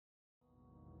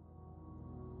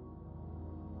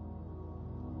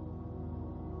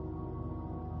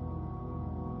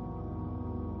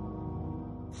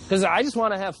because I just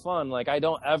want to have fun. Like, I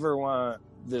don't ever want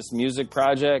this music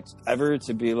project ever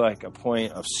to be like a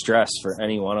point of stress for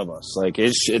any one of us. Like,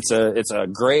 it's a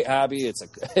great hobby. It's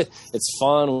it's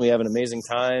fun. We have an amazing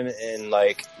time, and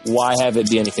like, why have it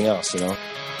be anything else, you know?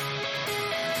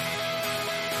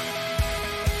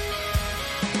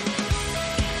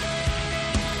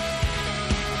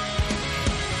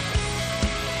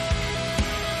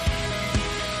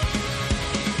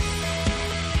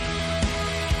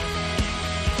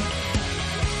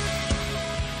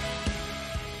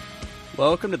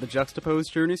 Welcome to the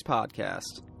Juxtaposed Journeys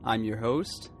podcast. I'm your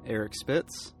host, Eric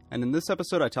Spitz, and in this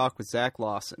episode I talk with Zach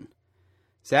Lawson.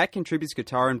 Zach contributes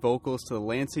guitar and vocals to the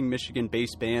Lansing,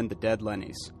 Michigan-based band The Dead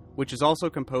Lennies, which is also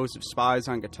composed of Spies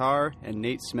on guitar and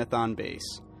Nate Smith on bass.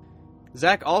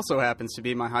 Zach also happens to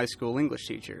be my high school English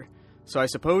teacher, so I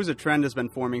suppose a trend has been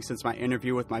forming since my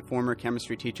interview with my former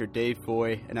chemistry teacher Dave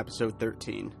Foy in episode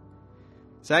 13.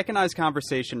 Zach and I's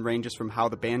conversation ranges from how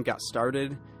the band got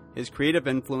started, his creative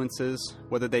influences,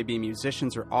 whether they be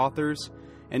musicians or authors,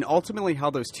 and ultimately how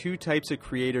those two types of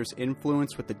creators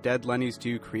influence what the Dead Lennies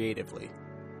do creatively.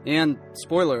 And,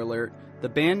 spoiler alert, the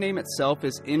band name itself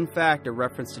is in fact a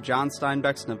reference to John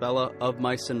Steinbeck's novella Of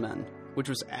Mice and Men, which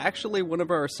was actually one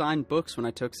of our assigned books when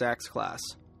I took Zach's class.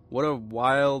 What a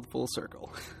wild full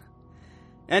circle.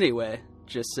 Anyway,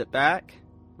 just sit back,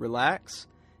 relax,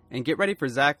 and get ready for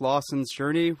Zach Lawson's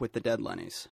journey with the Dead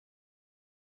Lennies.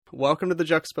 Welcome to the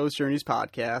Juxtaposed Journeys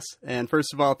podcast, and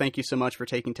first of all, thank you so much for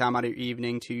taking time out of your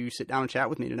evening to sit down and chat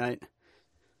with me tonight.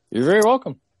 You're very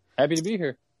welcome. Happy to be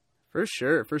here. For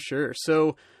sure.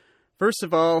 So, first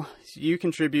of all, you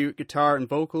contribute guitar and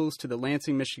vocals to the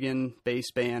Lansing,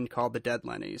 Michigan-based band called The Dead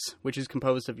Lennies, which is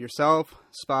composed of yourself,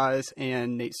 Spies,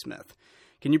 and Nate Smith.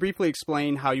 Can you briefly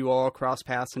explain how you all crossed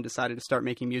paths and decided to start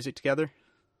making music together?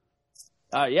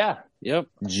 Yeah. Yep.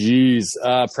 Jeez.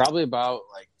 Probably about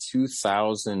like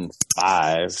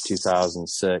 2005,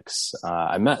 2006.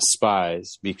 I met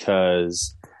Spies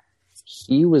because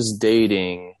he was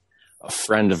dating a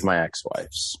friend of my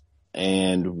ex-wife's.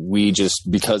 And we just,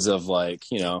 because of like,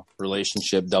 you know,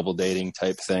 relationship, double dating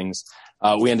type things,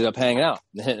 we ended up hanging out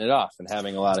and hitting it off and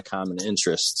having a lot of common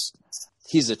interests.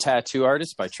 He's a tattoo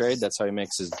artist by trade. That's how he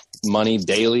makes his money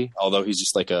daily, although he's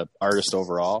just like a artist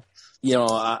overall. You know,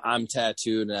 I'm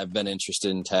tattooed and I've been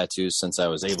interested in tattoos since I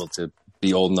was able to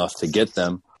be old enough to get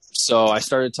them. So I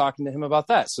started talking to him about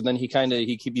that. So then he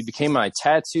became my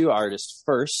tattoo artist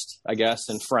first, I guess,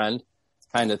 and friend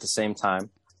kind of at the same time.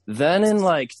 Then in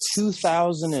like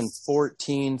 13 and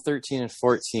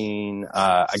 14,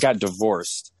 I got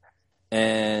divorced.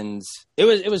 And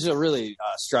it was a really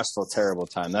stressful, terrible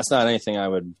time. That's not anything I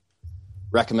would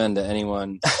recommend to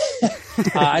anyone.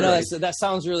 I know that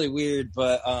sounds really weird,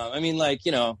 but I mean, like,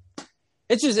 you know,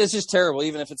 it's just terrible.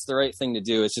 Even if it's the right thing to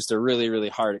do, it's just a really, really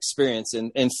hard experience.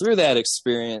 And through that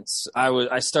experience,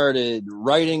 I started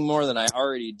writing more than I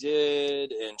already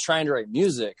did and trying to write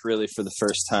music really for the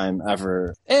first time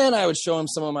ever. And I would show him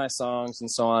some of my songs and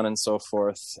so on and so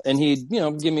forth. And he'd, you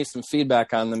know, give me some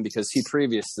feedback on them because he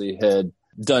previously had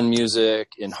done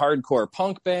music in hardcore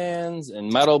punk bands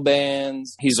and metal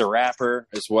bands. He's a rapper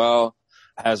as well.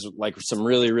 Has like some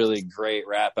really, really great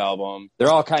rap album. They're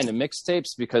all kind of mixtapes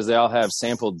because they all have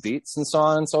sampled beats and so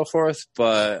on and so forth.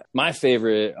 But my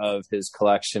favorite of his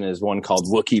collection is one called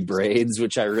Wookie Braids,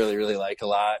 which I really, really like a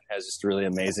lot. Has just really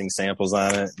amazing samples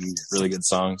on it and really good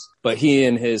songs. But he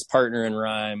and his partner in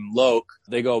rhyme, Loke,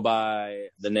 they go by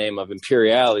the name of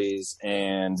Imperiales,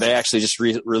 and they actually just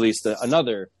released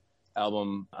another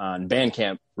album on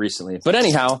Bandcamp recently. But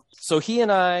anyhow, so he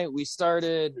and we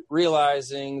started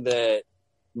realizing that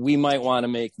we might want to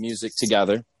make music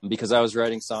together because I was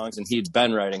writing songs and he'd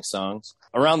been writing songs.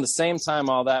 Around the same time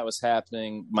all that was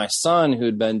happening, my son,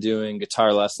 who'd been doing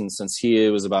guitar lessons since he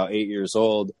was about 8 years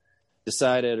old,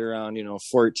 decided around,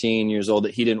 14 years old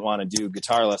that he didn't want to do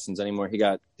guitar lessons anymore.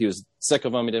 He was sick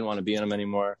of them. He didn't want to be in them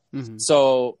anymore. Mm-hmm.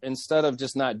 So instead of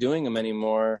just not doing them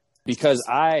anymore, because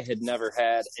I had never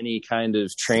had any kind of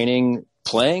training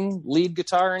playing lead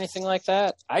guitar or anything like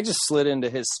that, I just slid into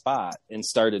his spot and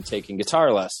started taking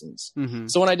guitar lessons. Mm-hmm.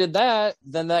 So when I did that,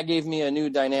 then that gave me a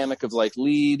new dynamic of like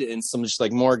lead and some just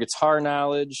like more guitar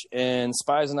knowledge. And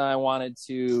Spies and I wanted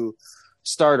to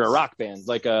start a rock band,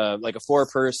 like a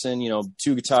 4-person,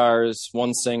 2 guitars,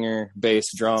 1 singer, bass,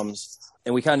 drums.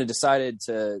 And we kind of decided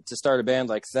to start a band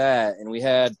like that. And we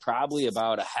had probably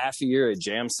about a half a year of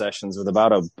jam sessions with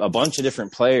about a bunch of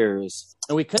different players.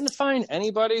 And we couldn't find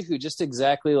anybody who just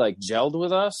exactly like gelled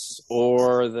with us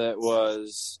or that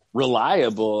was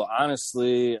reliable,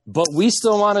 honestly. But we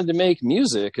still wanted to make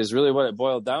music is really what it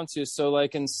boiled down to. So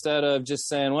like, instead of just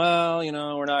saying, well, you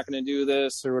know, we're not going to do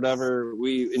this or whatever,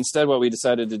 what we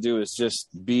decided to do is just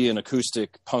be an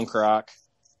acoustic punk rock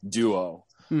duo.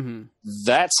 Mm-hmm.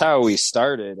 That's how we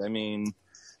started. I mean,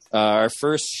 our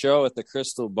first show at the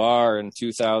Crystal Bar in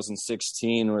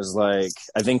 2016 was like,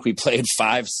 I think we played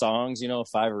 5 songs,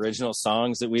 5 original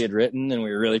songs that we had written and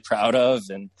we were really proud of.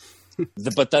 And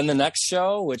but then the next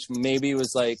show, which maybe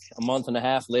was like a month and a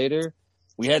half later,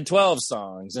 we had 12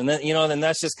 songs. And then, then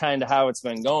that's just kind of how it's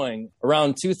been going.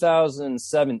 Around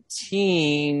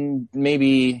 2017,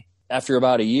 maybe after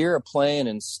about a year of playing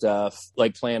and stuff,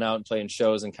 like playing out and playing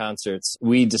shows and concerts,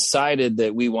 we decided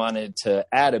that we wanted to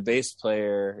add a bass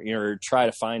player, or try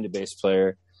to find a bass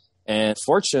player. And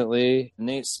fortunately,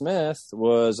 Nate Smith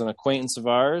was an acquaintance of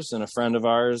ours and a friend of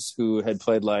ours who had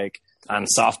played like on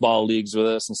softball leagues with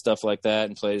us and stuff like that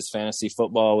and plays fantasy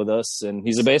football with us. And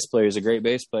he's a bass player. He's a great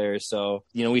bass player. So,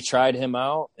 we tried him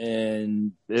out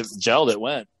and it gelled, it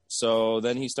went. So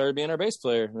then he started being our bass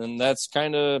player. And that's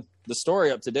kind of the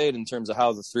story up to date in terms of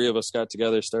how the three of us got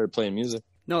together, started playing music.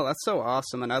 No, that's so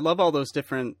awesome. And I love all those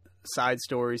different side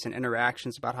stories and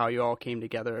interactions about how you all came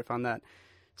together. I found that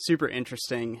super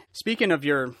interesting. Speaking of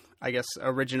your, I guess,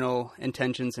 original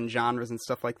intentions and genres and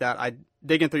stuff like that, I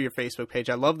digging through your Facebook page,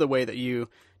 I love the way that you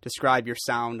describe your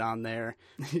sound on there.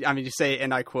 I mean, you say,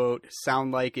 and I quote,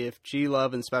 sound like if G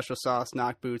Love and Special Sauce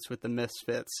knocked boots with the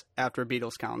Misfits after a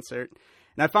Beatles concert.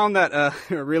 And I found that a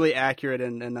really accurate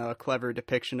and clever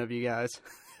depiction of you guys.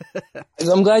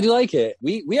 I'm glad you like it.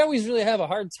 We always really have a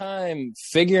hard time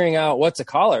figuring out what to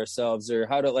call ourselves or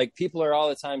how to, like, people are all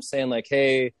the time saying like,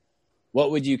 hey,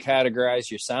 what would you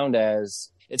categorize your sound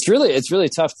as? It's really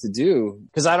tough to do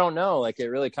because I don't know. Like, it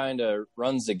really kind of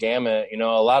runs the gamut. A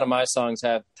lot of my songs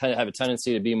have a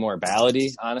tendency to be more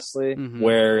ballady, honestly,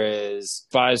 whereas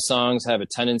Five's songs have a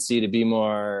tendency to be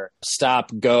more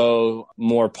stop go,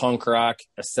 more punk rock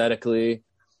aesthetically.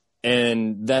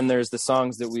 And then there's the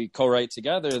songs that we co-write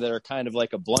together that are kind of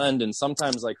like a blend and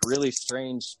sometimes like really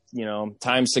strange,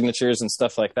 time signatures and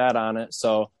stuff like that on it.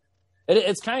 So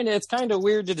it's kind of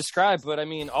weird to describe, but I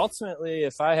mean, ultimately,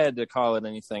 if I had to call it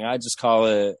anything, I'd just call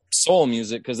it soul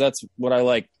music because that's what I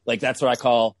like. Like, that's what I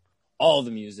call all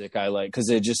the music I like because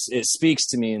it speaks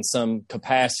to me in some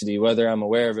capacity, whether I'm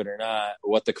aware of it or not,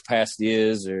 or what the capacity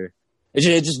is, or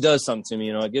it just does something to me.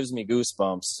 It gives me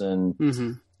goosebumps,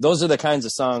 and those are the kinds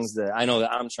of songs that I know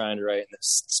that I'm trying to write and that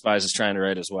Spies is trying to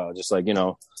write as well. Just like,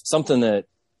 something that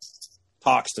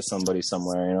talks to somebody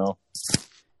somewhere,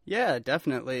 Yeah,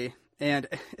 definitely. And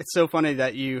it's so funny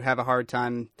that you have a hard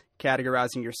time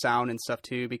categorizing your sound and stuff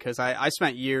too, because I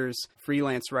spent years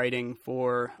freelance writing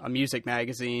for a music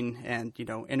magazine and,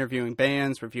 interviewing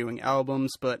bands, reviewing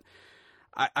albums. But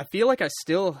I feel like I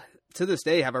still, to this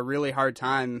day, have a really hard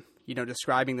time,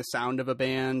 describing the sound of a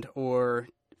band or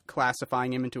classifying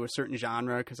them into a certain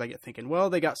genre because I get thinking, well,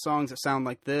 they got songs that sound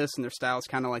like this and their style's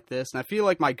kind of like this. And I feel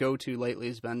like my go-to lately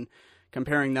has been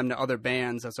comparing them to other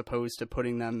bands as opposed to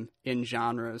putting them in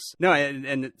genres. No,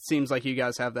 and it seems like you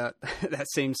guys have that that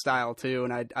same style too,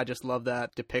 and I just love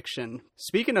that depiction.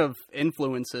 Speaking of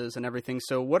influences and everything,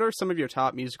 so what are some of your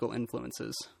top musical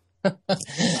influences?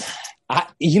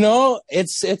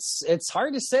 It's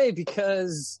hard to say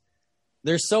because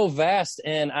they're so vast,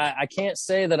 and I can't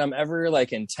say that I'm ever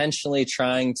like intentionally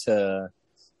trying to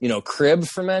crib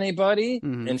from anybody.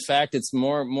 In fact, it's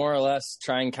more or less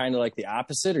trying kind of like the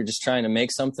opposite or just trying to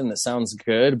make something that sounds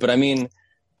good. But I mean,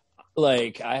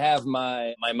 like, I have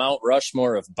my Mount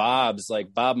Rushmore of Bobs,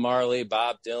 like Bob Marley,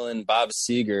 Bob Dylan, Bob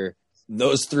Seger.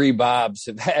 Those 3 Bobs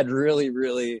have had really,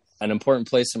 really an important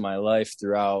place in my life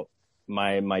throughout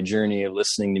my journey of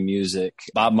listening to music.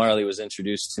 Bob Marley was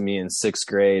introduced to me in 6th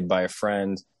grade by a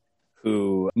friend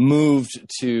who moved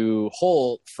to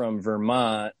Holt from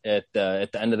Vermont at the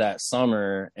end of that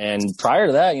summer. And prior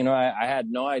to that, I had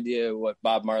no idea what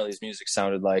Bob Marley's music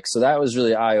sounded like. So that was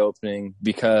really eye-opening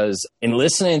because in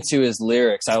listening to his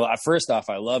lyrics, first off,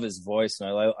 I love his voice and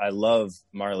I love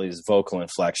Marley's vocal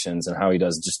inflections and how he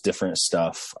does just different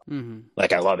stuff.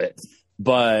 Like, I love it.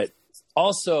 But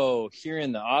also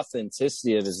hearing the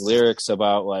authenticity of his lyrics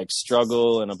about like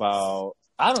struggle and about,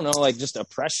 I don't know, like just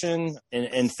oppression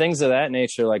and things of that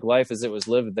nature, like life as it was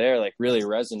lived there, like really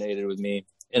resonated with me.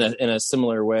 in a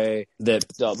similar way that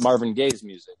Marvin Gaye's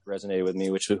music resonated with me,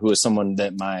 who was someone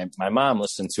that my mom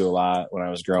listened to a lot when I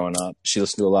was growing up. She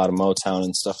listened to a lot of Motown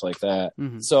and stuff like that.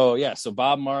 Mm-hmm. So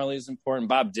Bob Marley is important.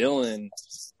 Bob Dylan,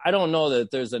 I don't know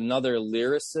that there's another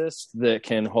lyricist that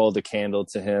can hold a candle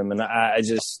to him. And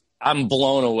I'm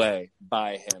blown away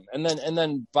by him. And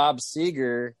then Bob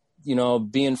Seger, you know,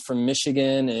 being from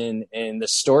Michigan and the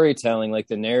storytelling, like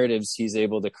the narratives he's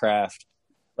able to craft,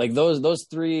 like those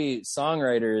three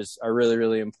songwriters are really,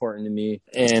 really important to me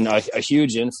and a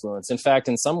huge influence. In fact,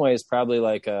 in some ways, probably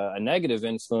like a negative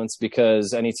influence,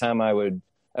 because anytime I would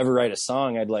ever write a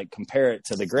song, I'd like compare it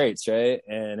to the greats, right?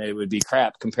 And it would be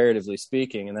crap, comparatively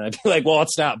speaking. And then I'd be like, well,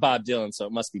 it's not Bob Dylan, so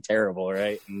it must be terrible,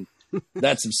 right? And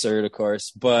that's absurd, of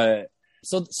course. But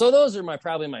so those are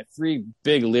probably my three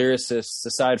big lyricists,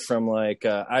 aside from like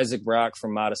Isaac Brock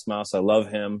from Modest Mouse. I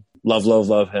love him.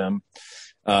 Love him.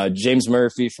 James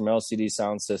Murphy from LCD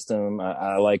Sound System.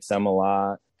 I like them a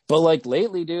lot. But like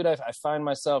lately, dude, I find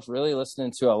myself really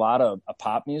listening to a lot of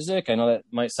pop music. I know that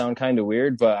might sound kind of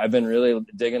weird, but I've been really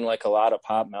digging like a lot of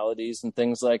pop melodies and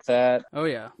things like that. Oh,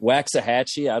 yeah.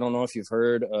 Waxahachie, I don't know if you've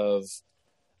heard of,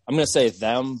 I'm going to say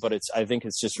them, but I think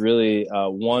it's just really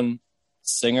one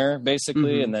singer,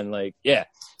 basically. Mm-hmm. And then like, yeah.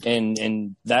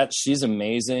 And that, she's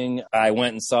amazing. I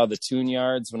went and saw the Tune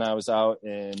Yards when I was out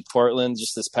in Portland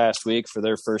just this past week for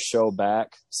their first show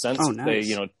back since they,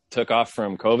 you know, took off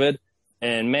from COVID.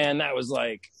 And man, that was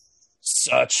like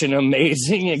such an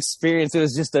amazing experience. It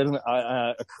was just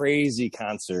a crazy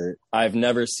concert. I've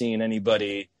never seen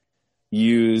anybody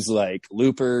use like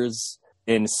loopers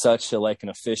in such an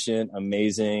efficient,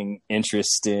 amazing,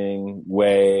 interesting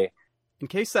way. In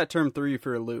case that term threw you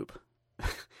for a loop,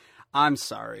 I'm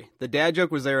sorry. The dad joke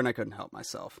was there and I couldn't help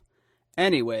myself.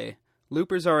 Anyway,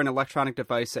 loopers are an electronic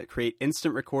device that create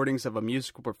instant recordings of a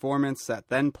musical performance that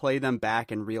then play them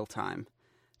back in real time.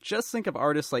 Just think of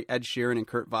artists like Ed Sheeran and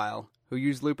Kurt Weill, who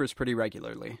use loopers pretty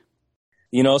regularly.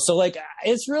 You know, so like,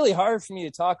 it's really hard for me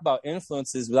to talk about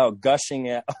influences without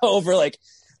gushing over like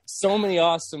so many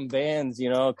awesome bands, you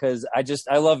know, because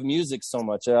I love music so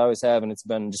much. I always have, and it's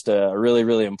been just a really,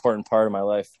 really important part of my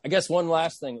life. I guess one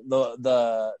last thing,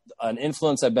 an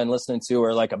influence I've been listening to,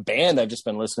 or like a band I've just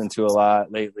been listening to a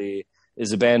lot lately,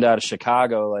 is a band out of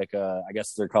Chicago. Like, I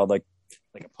guess they're called like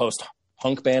a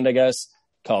post-punk band, I guess,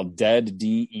 called Dead,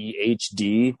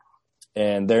 Dehd,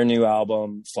 and their new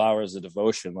album Flowers of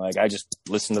Devotion. Like, I just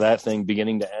listen to that thing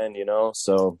beginning to end, you know.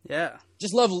 So yeah,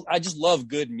 I just love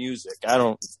good music.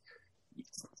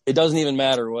 It doesn't even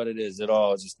matter what it is at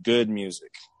all. It's just good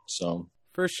music. So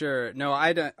for sure, no,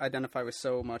 I identify with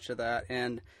so much of that.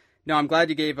 And no, I'm glad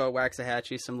you gave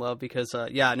Waxahachie some love, because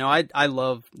I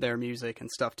love their music and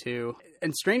stuff too.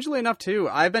 And strangely enough too,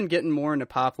 I've been getting more into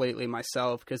pop lately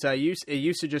myself, because it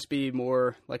used to just be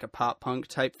more like a pop punk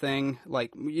type thing,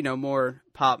 like, you know, more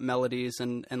pop melodies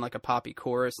and like a poppy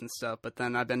chorus and stuff. But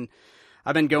then I've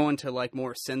been going to like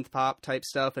more synth pop type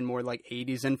stuff and more like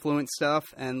 80s influence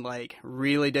stuff, and like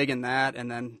really digging that.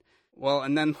 And then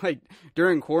like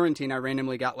during quarantine, I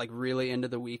randomly got like really into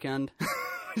The Weeknd.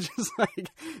 Just like,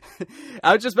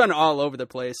 I've just been all over the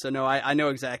place. So no, I know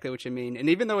exactly what you mean. And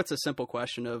even though it's a simple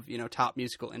question of, you know, top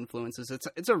musical influences,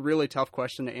 it's a really tough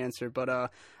question to answer. But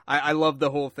I love the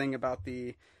whole thing about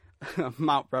the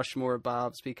Mount Rushmore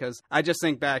Bobs, because I just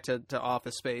think back to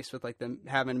Office Space with like them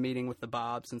having a meeting with the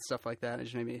Bobs and stuff like that. It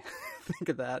just made me think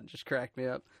of that. It just cracked me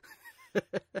up.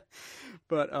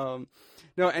 But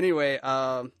no, anyway,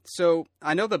 so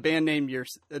I know the band name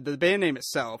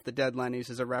itself, the Dead Lennies,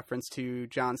 is a reference to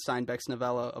John Steinbeck's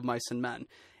novella of Mice and Men.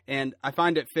 And I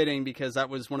find it fitting because that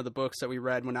was one of the books that we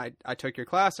read when I took your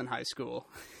class in high school.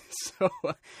 So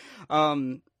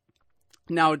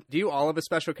now, do you all have a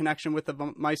special connection with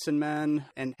the Mice and Men?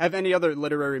 And have any other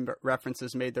literary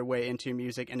references made their way into your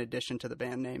music in addition to the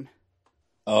band name?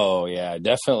 Oh, yeah,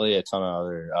 definitely a ton of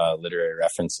other literary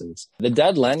references. The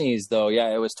Dead Lennies, though, yeah,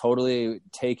 it was totally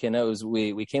taken. It was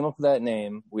we came up with that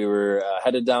name. We were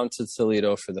headed down to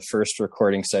Toledo for the first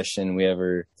recording session we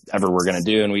ever were going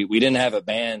to do, and we didn't have a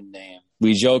band name.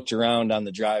 We joked around on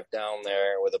the drive down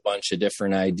there with a bunch of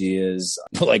different ideas,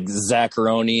 like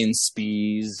Zacharoni and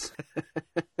Spees,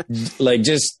 like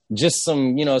just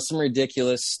some, you know, some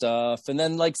ridiculous stuff, and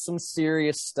then like some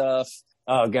serious stuff.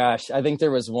 Oh gosh, I think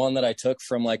there was one that I took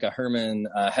from like a Herman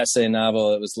Hesse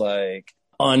novel. It was like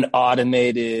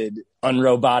unautomated,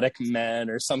 unrobotic men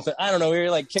or something. I don't know. We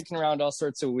were like kicking around all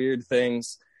sorts of weird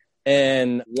things.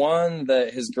 And one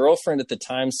that his girlfriend at the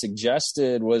time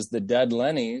suggested was the Dead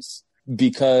Lennies,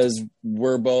 because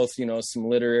we're both, you know, some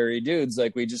literary dudes.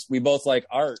 Like we both like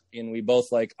art, and we both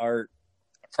like art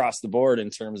across the board in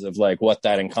terms of like what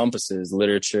that encompasses: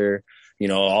 literature,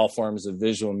 all forms of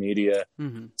visual media,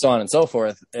 so on and so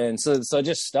forth. And so it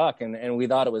just stuck. And we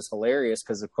thought it was hilarious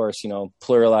because, of course,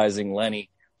 pluralizing Lenny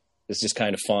is just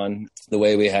kind of fun the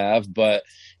way we have. But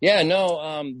yeah,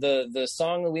 no, the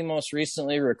song that we most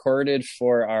recently recorded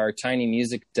for our Tiny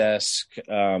Music Desk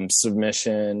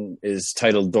submission is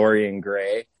titled Dorian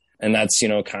Gray. And that's,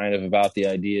 kind of about the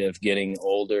idea of getting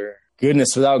older.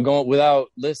 Goodness, without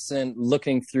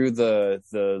looking through the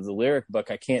lyric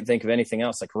book, I can't think of anything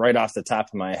else like right off the top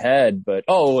of my head. But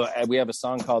we have a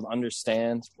song called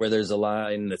Understand, where there's a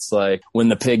line that's like, when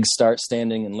the pigs start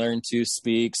standing and learn to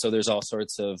speak. So there's all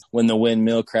sorts of when the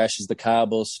windmill crashes the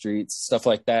cobble streets, stuff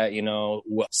like that,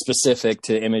 specific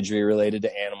to imagery related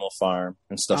to Animal Farm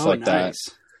and stuff like that.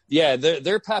 Yeah,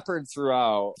 they're peppered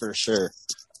throughout for sure.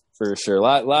 For sure.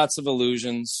 Lots of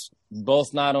allusions,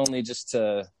 both not only just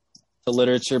to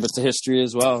literature, but to history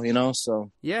as well,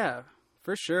 so. Yeah,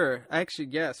 for sure. Actually,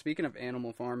 yeah, speaking of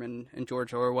Animal Farm and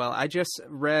George Orwell, I just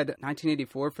read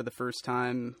 1984 for the first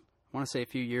time, I want to say a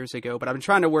few years ago, but I've been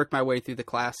trying to work my way through the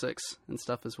classics and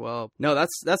stuff as well. No,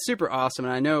 that's super awesome.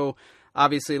 And I know,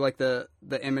 obviously, like the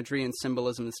imagery and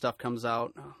symbolism and stuff comes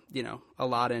out, a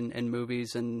lot in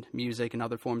movies and music and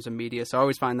other forms of media. So I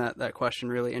always find that question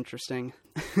really interesting.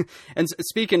 And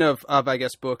speaking of, I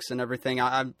guess, books and everything,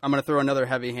 I'm going to throw another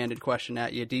heavy-handed question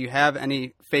at you. Do you have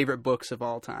any favorite books of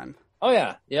all time? Oh,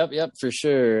 yeah. Yep, for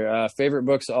sure. Favorite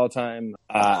books of all time.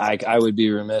 I would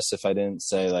be remiss if I didn't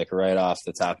say, like, right off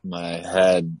the top of my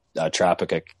head,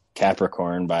 Tropic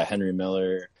Capricorn by Henry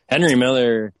Miller. Henry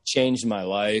Miller changed my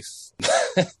life.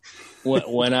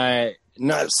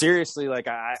 Seriously, like,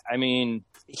 I mean,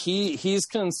 he's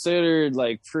considered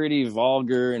like pretty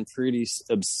vulgar and pretty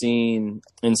obscene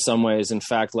in some ways. In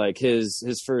fact, like his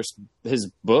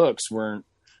books weren't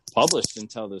published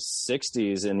until the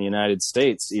 60s in the United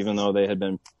States, even though they had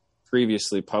been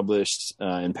previously published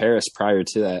in Paris prior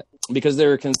to that, because they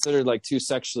were considered like too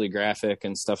sexually graphic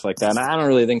and stuff like that. And I don't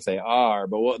really think they are,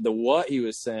 but what he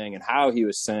was saying and how he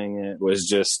was saying it was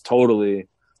just totally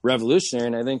revolutionary.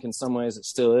 And I think in some ways it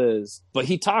still is. But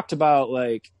he talked about,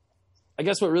 like, I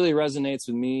guess what really resonates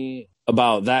with me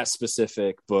about that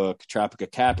specific book, Tropic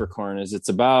of Capricorn, is it's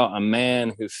about a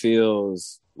man who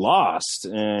feels lost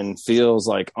and feels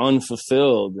like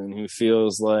unfulfilled and who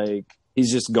feels like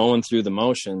he's just going through the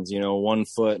motions, one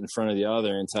foot in front of the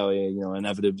other until he,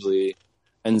 inevitably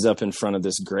ends up in front of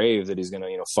this grave that he's going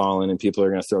to, fall in, and people are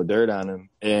going to throw dirt on him.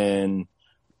 And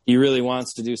he really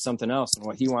wants to do something else. And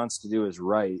what he wants to do is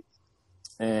right.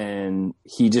 And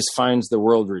he just finds the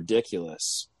world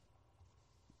ridiculous.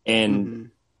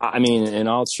 And I mean, in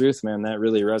all truth, man, that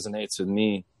really resonates with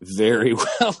me very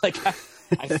well. Like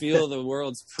I feel the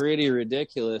world's pretty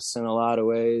ridiculous in a lot of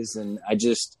ways. And I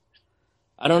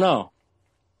don't know,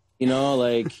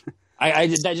 like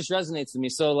that just resonates with me.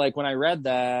 So like when I read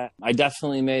that, I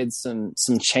definitely made some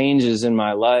changes in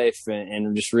my life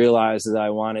and just realized that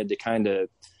I wanted to kind of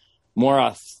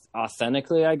more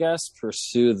authentically, I guess,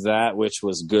 pursue that which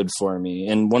was good for me.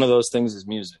 And one of those things is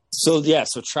music. So yeah,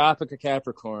 so Tropic of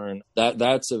Capricorn,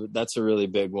 that's a really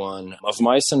big one. Of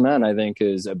Mice and Men, I think,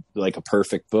 is a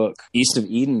perfect book. East of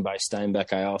Eden by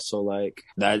Steinbeck, I also like.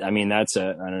 That. I mean, that's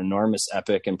an enormous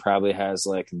epic and probably has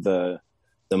like the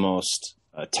most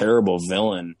terrible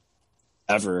villain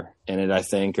ever in it, I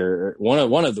think, or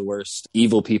one of the worst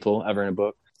evil people ever in a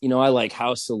book. I like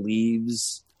House of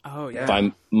Leaves. Oh, yeah.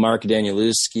 By Mark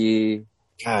Danielewski.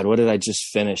 God, what did I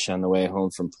just finish on the way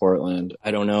home from Portland? I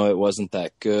don't know. It wasn't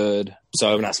that good.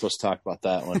 So I'm not supposed to talk about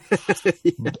that one.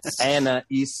 Yes. Anna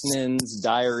Eastman's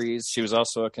Diaries. She was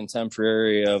also a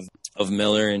contemporary of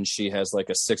Miller, and she has like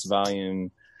a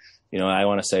 6-volume, I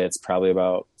want to say it's probably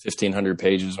about 1,500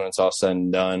 pages when it's all said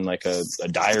and done, like a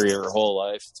diary of her whole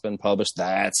life. It's been published.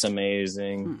 That's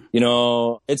amazing.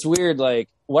 It's weird. Like,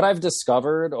 what I've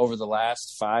discovered over the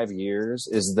last 5 years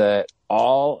is that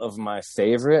all of my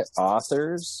favorite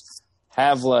authors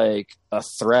have like a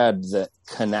thread that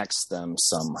connects them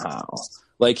somehow.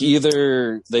 Like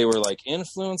either they were like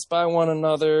influenced by one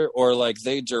another, or like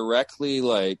they directly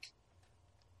like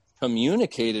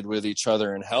communicated with each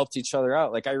other and helped each other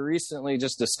out. Like I recently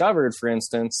just discovered, for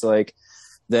instance, like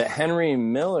that Henry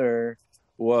Miller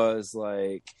was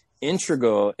like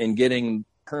integral in getting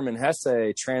Hermann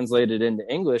Hesse translated into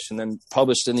English and then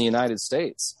published in the United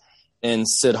States. And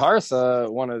Siddhartha,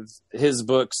 one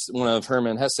of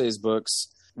Hermann Hesse's books,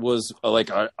 was like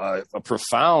a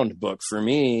profound book for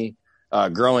me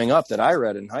growing up that I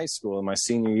read in high school in my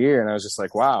senior year. And I was just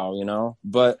like, wow,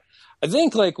 But I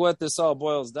think like what this all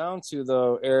boils down to,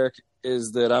 though, Eric,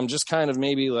 is that I'm just kind of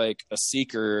maybe like a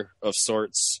seeker of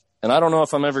sorts. And I don't know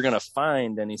if I'm ever going to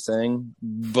find anything,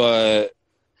 but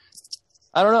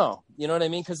I don't know. You know what I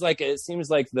mean? Because like it seems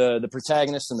like the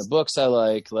protagonists in the books I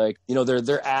like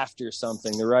they're after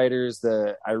something. The writers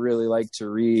that I really like to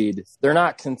read, they're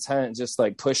not content just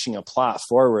like pushing a plot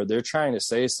forward. They're trying to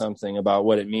say something about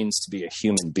what it means to be a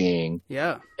human being.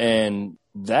 Yeah. And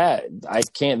that I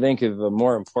can't think of a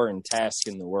more important task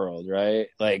in the world, right?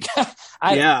 Like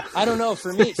I don't know,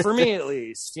 for me at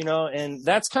least, and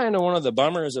that's kind of one of the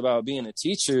bummers about being a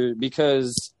teacher,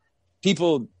 because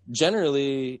people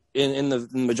generally in the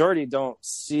majority don't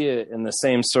see it in the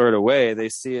same sort of way. They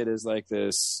see it as like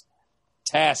this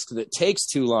task that takes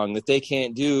too long, that they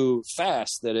can't do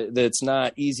fast, that's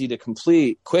not easy to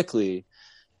complete quickly,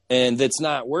 and that's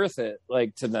not worth it,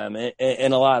 like, to them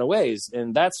in a lot of ways.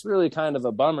 And that's really kind of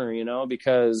a bummer,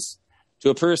 because to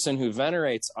a person who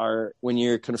venerates art, when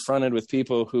you're confronted with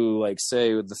people who like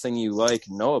say the thing you like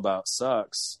and know about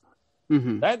sucks,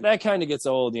 that kind of gets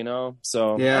old,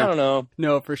 So yeah. I don't know.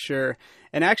 No, for sure.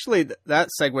 And actually, that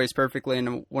segues perfectly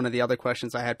into one of the other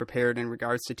questions I had prepared in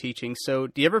regards to teaching. So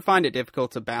do you ever find it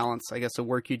difficult to balance, I guess, the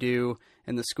work you do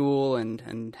in the school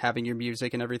and having your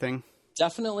music and everything?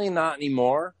 Definitely not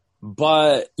anymore.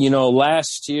 But,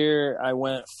 last year I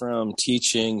went from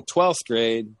teaching 12th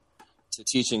grade to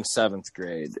teaching 7th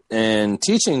grade. And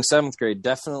teaching 7th grade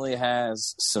definitely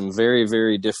has some very,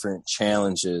 very different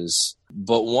challenges.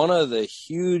 But one of the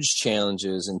huge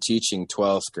challenges in teaching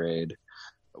 12th grade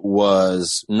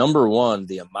was, number one,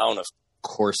 the amount of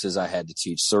courses I had to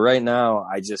teach. So right now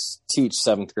I just teach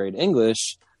 7th grade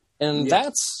English, and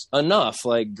that's enough.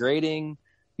 Like grading,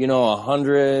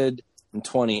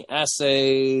 120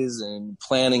 essays and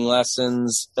planning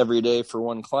lessons every day for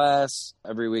one class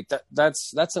every week.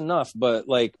 That's enough. But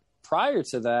like prior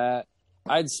to that,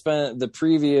 I'd spent the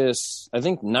previous, I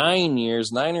think 9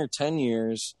 or 10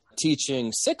 years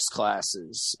teaching 6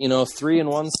 classes, 3 in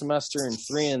one semester and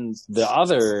 3 in the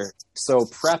other. So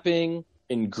prepping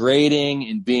and grading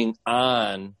and being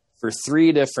on for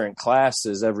 3 different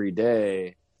classes every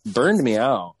day burned me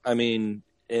out. I mean,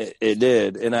 it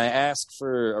did. And I asked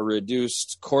for a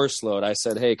reduced course load. I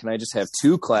said, hey, can I just have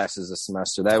 2 classes a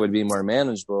semester? That would be more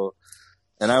manageable.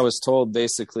 And I was told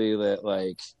basically that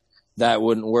like that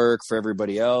wouldn't work for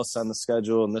everybody else on the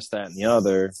schedule and this, that, and the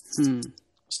other.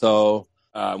 So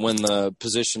when the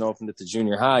position opened at the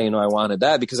junior high, I wanted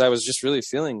that because I was just really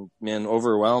feeling,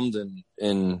 overwhelmed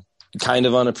and kind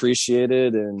of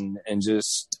unappreciated and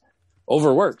just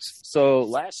overworked. So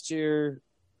last year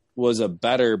was a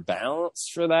better balance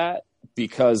for that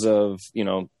because of,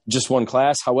 just one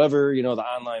class. However, the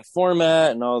online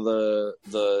format and all the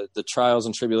trials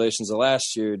and tribulations of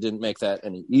last year didn't make that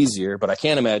any easier, but I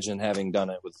can't imagine having done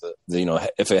it with the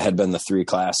if it had been the 3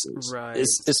 classes. Right.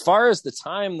 As far as the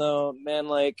time though, man,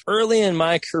 like early in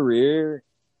my career,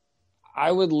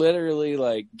 I would literally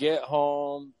like get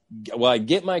home. Well, I'd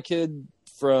get my kid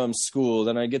from school,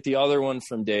 then I'd get the other one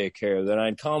from daycare, then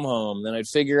I'd come home, then I'd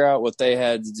figure out what they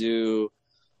had to do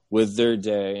with their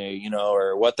day,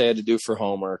 or what they had to do for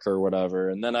homework or whatever.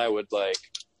 And then I would like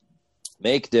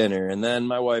make dinner, and then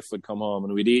my wife would come home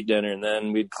and we'd eat dinner, and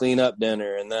then we'd clean up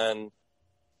dinner, and then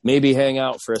maybe hang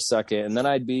out for a second. And then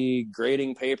I'd be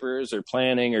grading papers or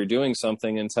planning or doing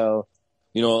something until,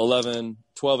 11,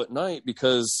 12 at night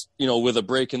because, with a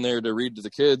break in there to read to the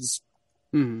kids.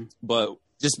 But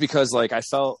just because like I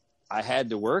felt I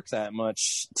had to work that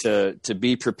much to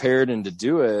be prepared and to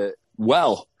do it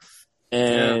well.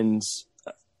 And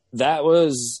that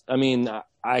was,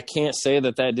 I can't say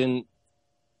that didn't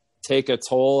take a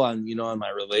toll on, on my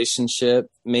relationship,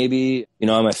 maybe,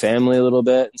 on my family a little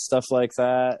bit and stuff like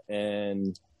that.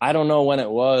 And I don't know when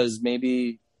it was,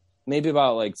 maybe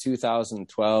about like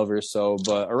 2012 or so,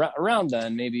 but around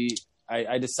then, maybe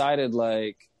I decided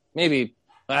like, maybe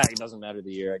it doesn't matter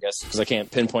the year, I guess, because I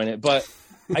can't pinpoint it, but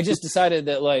I just decided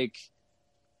that like,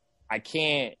 I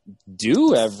can't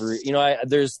do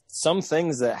there's some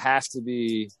things that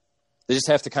they just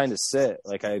have to kind of sit.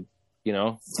 Like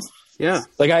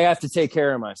like I have to take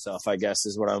care of myself, I guess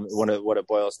is what it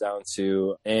boils down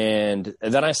to. And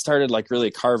then I started like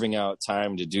really carving out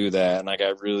time to do that. And I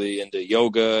got really into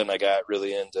yoga and I got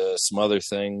really into some other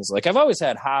things. Like I've always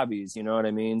had hobbies, you know what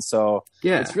I mean? So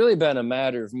it's really been a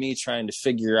matter of me trying to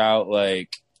figure out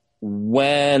like,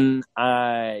 when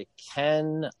I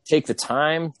can take the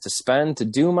time to spend to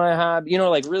do my hobby,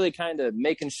 like really kind of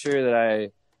making sure that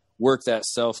I work that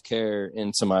self-care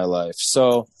into my life.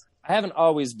 So I haven't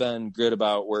always been good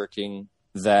about working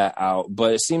that out,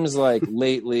 but it seems like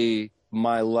lately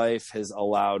my life has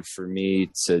allowed for me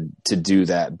to do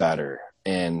that better.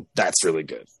 And that's really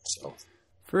good. So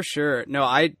for sure. No,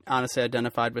 I honestly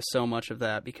identified with so much of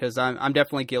that because I'm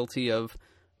definitely guilty of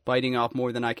biting off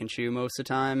more than I can chew most of the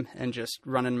time and just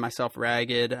running myself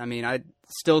ragged. I mean, I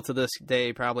still to this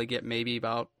day probably get maybe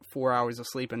about 4 hours of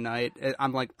sleep a night.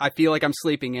 I feel like I'm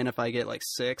sleeping in if I get like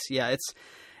 6. Yeah,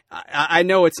 I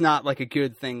know it's not like a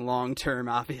good thing long term,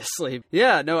 obviously.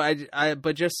 Yeah, no,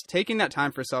 but just taking that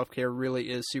time for self-care really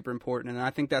is super important. And I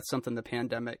think that's something the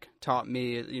pandemic taught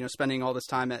me, spending all this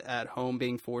time at home,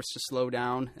 being forced to slow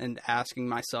down and asking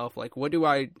myself, like, what do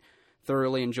I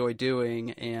thoroughly enjoy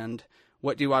doing? And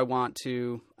what do I want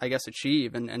to, I guess,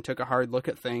 achieve? And took a hard look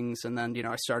at things. And then,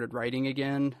 I started writing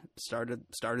again, started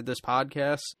this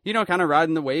podcast, kind of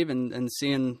riding the wave and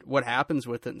seeing what happens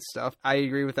with it and stuff. I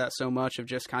agree with that so much, of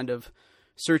just kind of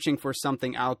searching for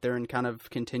something out there and kind of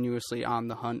continuously on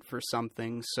the hunt for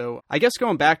something. So I guess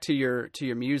going back to your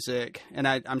music, and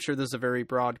I'm sure this is a very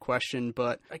broad question,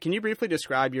 but can you briefly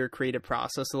describe your creative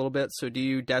process a little bit? So do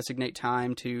you designate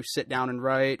time to sit down and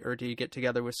write, or do you get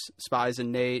together with Spies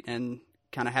and Nate and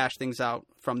kind of hash things out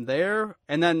from there?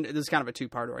 And then this is kind of a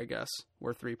 2-parter, I guess,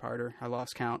 or 3-parter. I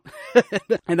lost count.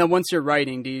 And then once you're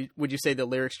writing, would you say the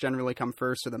lyrics generally come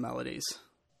first or the melodies?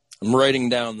 I'm writing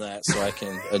down that so I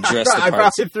can address the parts. I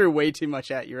probably threw way too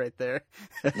much at you right there.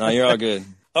 No, you're all good.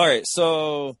 All right.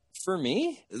 So for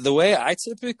me, the way I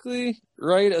typically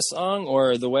write a song,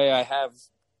 or the way I have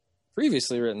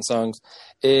previously written songs,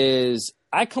 is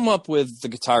I come up with the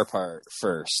guitar part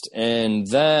first. And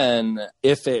then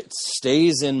if it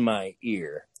stays in my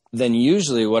ear, then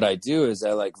usually what I do is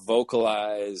I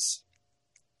vocalize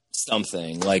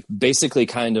something, basically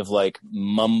kind of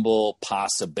mumble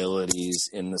possibilities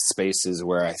in the spaces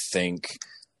where I think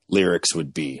lyrics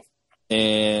would be.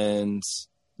 And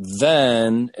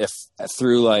then if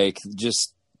through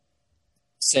just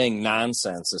saying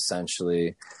nonsense,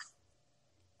 essentially,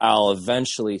 I'll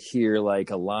eventually hear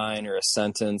a line or a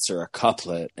sentence or a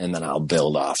couplet, and then I'll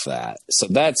build off that. So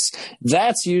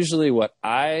that's usually what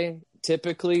I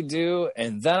typically do.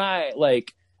 And then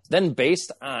then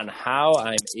based on how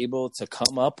I'm able to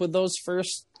come up with those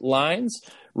first lines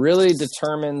really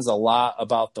determines a lot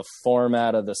about the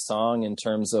format of the song, in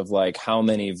terms of how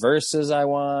many verses I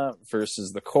want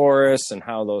versus the chorus, and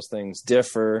how those things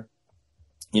differ.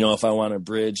 If I want a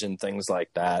bridge and things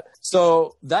like that.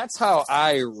 So that's how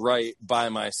I write by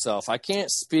myself. I can't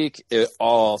speak at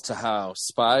all to how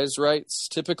Spies writes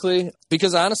typically,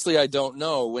 because honestly, I don't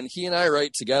know. When he and I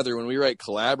write together, when we write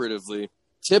collaboratively,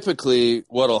 typically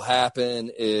what'll happen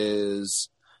is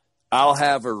I'll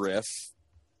have a riff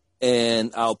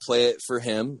and I'll play it for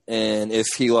him. And if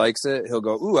he likes it, he'll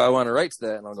go, "Ooh, I want to write to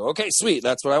that." And I'll go, "Okay, sweet.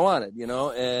 That's what I wanted,"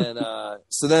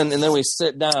 And then we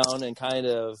sit down and kind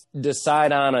of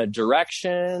decide on a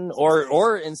direction,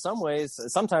 or in some ways,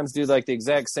 sometimes do the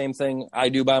exact same thing I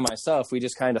do by myself. We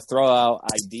just kind of throw out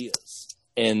ideas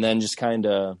and then just kind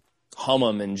of hum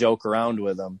them and joke around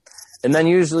with them. And then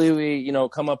usually we,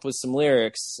 come up with some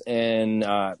lyrics and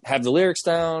have the lyrics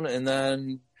down, and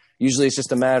then usually it's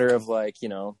just a matter of I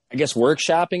guess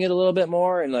workshopping it a little bit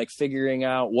more and figuring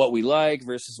out what we like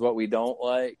versus what we don't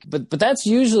like. But that's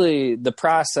usually the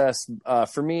process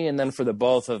for me, and then for the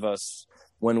both of us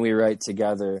when we write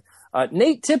together.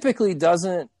 Nate typically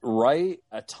doesn't write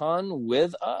a ton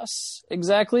with us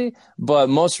exactly, but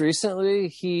most recently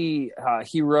he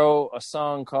wrote a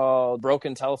song called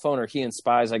Broken Telephone, or he and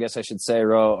Spies, I guess I should say,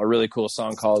 wrote a really cool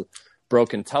song called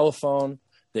Broken Telephone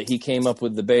that he came up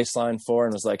with the bass line for,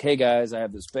 and was like, "Hey guys, I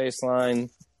have this bass line.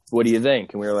 What do you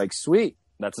think?" And we were like, "Sweet,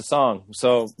 that's a song."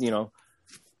 So,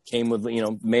 came with,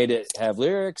 made it have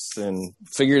lyrics and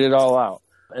figured it all out.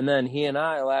 And then he and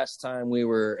I, last time we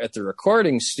were at the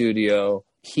recording studio,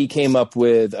 he came up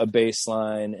with a bass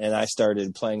line and I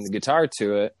started playing the guitar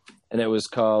to it, and it was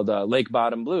called Lake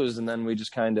Bottom Blues. And then we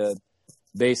just kind of,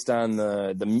 based on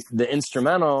the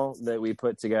instrumental that we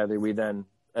put together, we then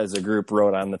as a group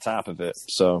wrote on the top of it.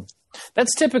 So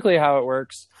that's typically how it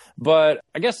works. But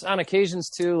I guess on occasions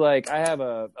too, I have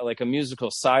a musical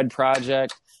side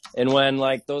project, and when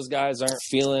those guys aren't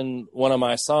feeling one of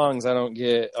my songs, I don't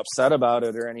get upset about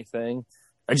it or anything.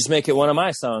 I just make it one of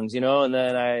my songs, and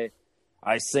then I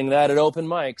sing that at open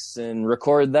mics and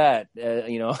record that,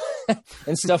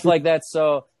 and stuff like that.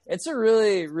 So it's a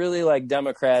really, really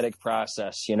democratic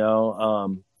process,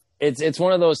 it's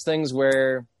one of those things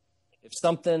where if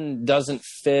something doesn't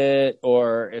fit,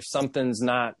 or if something's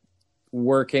not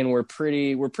working, we're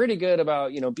pretty good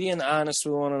about, being honest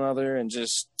with one another and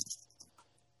just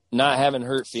not having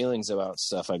hurt feelings about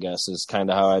stuff, I guess, is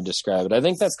kind of how I describe it. I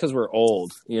think that's because we're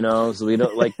old, so we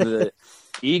don't the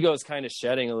ego's kind of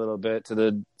shedding a little bit, to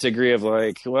the degree of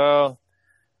well,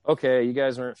 okay, you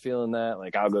guys weren't feeling that.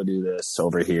 I'll go do this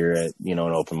over here at, an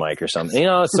open mic or something,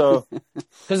 so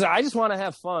because I just want to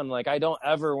have fun. I don't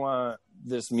ever want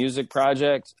this music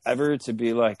project ever to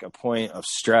be like a point of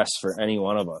stress for any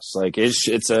one of us. Like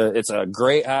it's a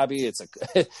great hobby.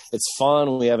 It's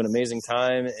fun. We have an amazing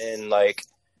time, and like,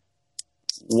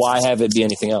 why have it be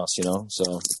anything else, you know?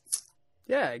 So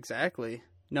yeah, exactly.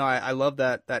 No, I love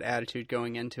that attitude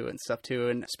going into it and stuff too.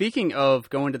 And speaking of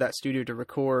going to that studio to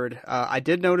record, I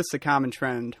did notice a common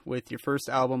trend with your first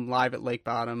album, Live at Lake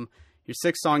Bottom, your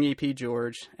 6-song EP,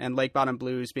 George, and Lake Bottom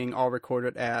Blues being all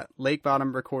recorded at Lake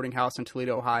Bottom Recording House in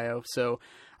Toledo, Ohio. So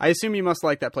I assume you must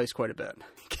like that place quite a bit.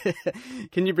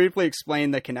 Can you briefly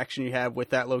explain the connection you have with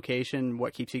that location,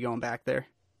 what keeps you going back there?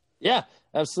 Yeah,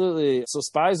 absolutely. So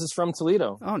Spies is from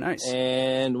Toledo. Oh, nice.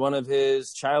 And one of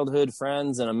his childhood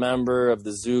friends and a member of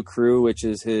the Zoo crew, which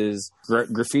is his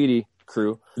graffiti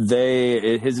crew,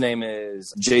 his name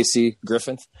is JC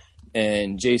Griffin.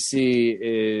 And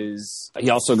JC he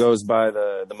also goes by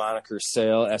the moniker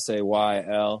Sayl,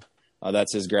 S-A-Y-L.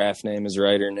 That's his graph name, his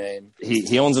writer name.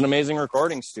 He owns an amazing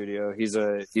recording studio.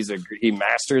 He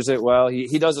masters it well.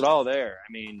 He does it all there.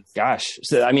 I mean, gosh.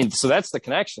 So that's the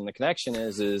connection. The connection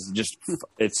is just,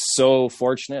 it's so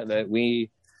fortunate that we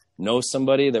know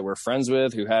somebody that we're friends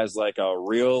with who has like a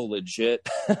real legit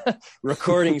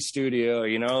recording studio,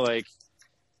 you know, like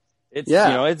it's, you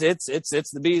know, it's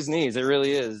the bee's knees. It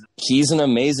really is. He's an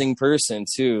amazing person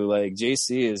too. Like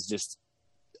JC is just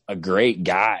a great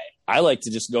guy. I like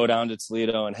to just go down to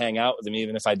Toledo and hang out with him,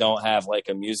 even if I don't have like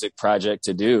a music project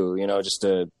to do, you know, just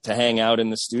to hang out in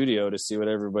the studio to see what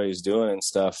everybody's doing and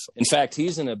stuff. In fact,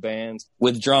 he's in a band.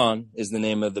 Withdrawn is the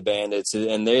name of the band.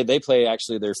 And they play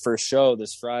actually their first show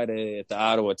this Friday at the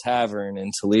Ottawa Tavern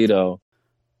in Toledo.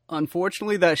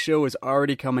 Unfortunately, that show is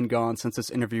already come and gone since this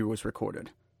interview was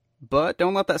recorded. But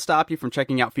don't let that stop you from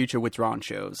checking out future Withdrawn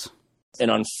shows. And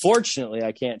unfortunately,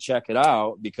 I can't check it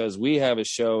out because we have a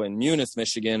show in Munith,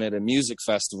 Michigan at a music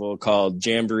festival called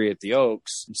Jamboree at the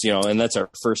Oaks. You know, and that's our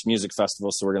first music festival,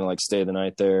 so we're going to like stay the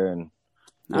night there and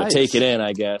nice. Take it in,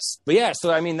 I guess. But yeah,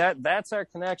 so I mean that's our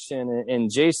connection.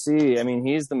 And JC, I mean,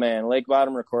 he's the man. Lake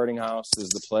Bottom Recording House is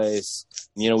the place.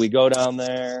 You know, we go down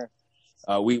there.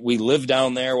 We live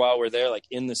down there while we're there, like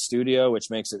in the studio, which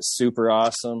makes it super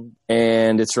awesome.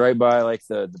 And it's right by like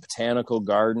the botanical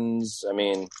gardens. I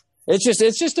mean,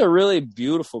 it's just a really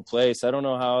beautiful place. I don't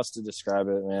know how else to describe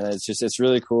it, man. It's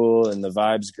really cool, and the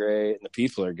vibe's great, and the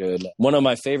people are good. One of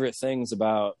my favorite things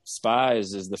about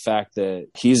Spies is the fact that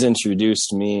he's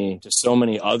introduced me to so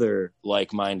many other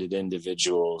like-minded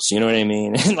individuals. You know what I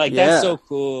mean? Like, yeah. That's so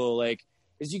cool. Like,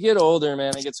 as you get older,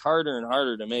 man, it gets harder and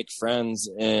harder to make friends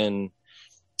and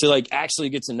to like actually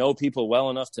get to know people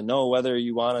well enough to know whether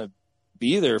you want to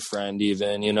be their friend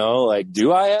even, you know, like,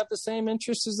 do I have the same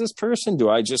interests as this person? Do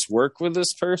I just work with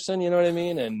this person? You know what I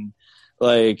mean? And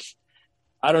like,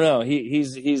 I don't know.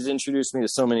 He's introduced me to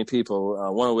so many people,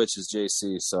 one of which is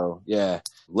JC. So yeah,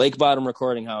 Lake Bottom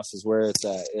Recording House is where it's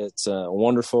at. It's a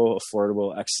wonderful,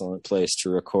 affordable, excellent place to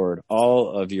record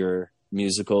all of your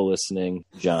musical listening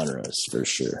genres for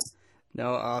sure.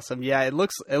 No, awesome. Yeah, it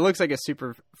looks like a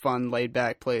super fun, laid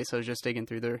back place. I was just digging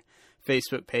through their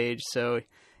Facebook page. So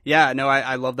yeah, no,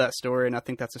 I love that story, and I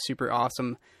think that's a super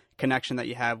awesome connection that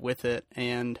you have with it.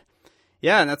 And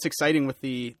yeah, and that's exciting with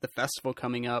the festival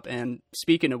coming up. And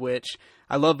speaking of which,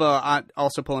 I love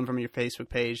also pulling from your Facebook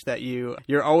page that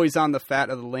you're always on the Fat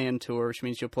of the Land tour, which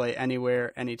means you'll play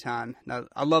anywhere, anytime. Now,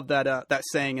 I love that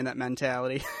saying and that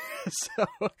mentality. So,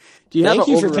 do you Thank have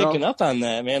you overall... for picking up on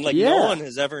that, man. Like, no one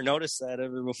has ever noticed that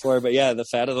ever before. But yeah, the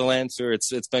Fat of the Land tour, it's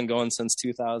been going since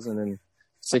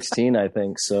 2016, I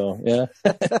think. So yeah.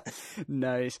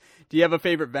 Nice. Do you have a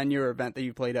favorite venue or event that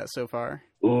you played at so far?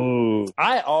 Ooh,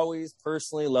 I always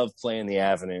personally love playing the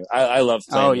Avenue. I love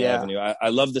playing the Avenue. I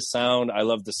love the sound. I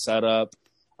love the setup.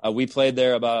 We played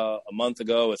there about a month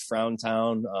ago with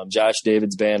Frowntown, Josh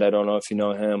David's band. I don't know if you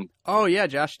know him. Oh, yeah,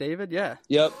 Josh David, yeah.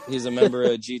 Yep, he's a member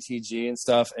of GTG and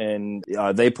stuff, and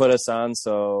they put us on.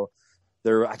 So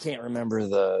I can't remember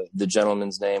the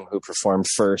gentleman's name who performed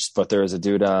first, but there was a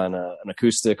dude on an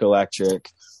acoustic electric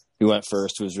who went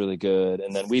first, who was really good,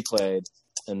 and then we played.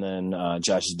 And then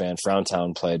Josh's band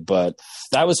Frowntown played, but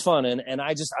that was fun. And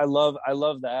I love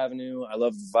the Avenue. I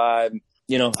love the vibe.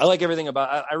 You know, I like everything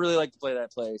about. I really like to play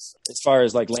that place as far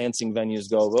as like Lansing venues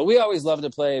go. But we always love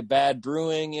to play Bad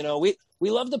Brewing. You know, we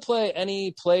love to play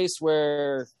any place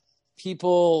where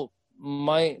people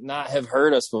might not have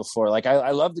heard us before. Like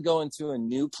I love to go into a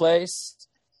new place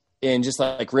and just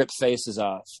like rip faces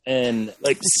off. And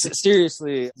like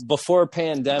seriously, before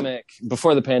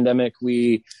the pandemic,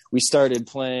 we started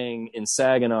playing in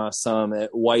Saginaw some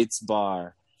at White's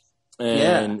Bar.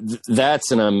 And that's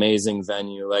an amazing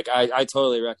venue. Like I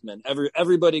totally recommend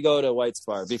everybody go to White's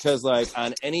Bar, because like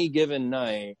on any given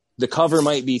night, the cover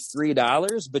might be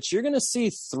 $3, but you're going to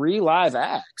see 3 live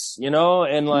acts, you know?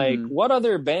 And like, what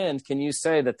other band can you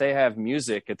say that they have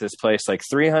music at this place like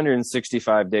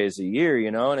 365 days a year,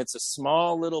 you know? And it's a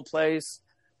small little place,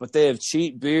 but they have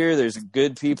cheap beer. There's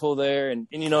good people there, and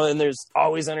you know, and there's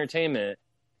always entertainment.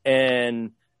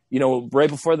 And, you know, right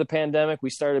before the pandemic, we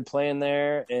started playing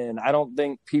there, and I don't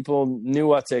think people knew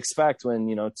what to expect when,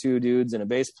 you know, 2 dudes and a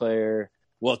bass player,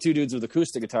 well, 2 dudes with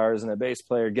acoustic guitars and a bass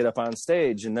player get up on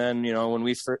stage. And then, you know, when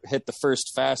we hit the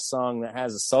first fast song that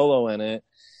has a solo in it,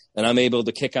 and I'm able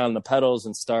to kick on the pedals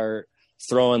and start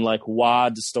throwing like wah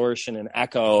distortion and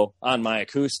echo on my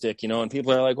acoustic, you know, and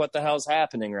people are like, what the hell's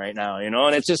happening right now? You know,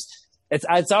 and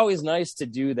it's always nice to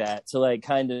do that, to like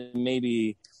kind of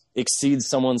maybe exceed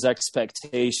someone's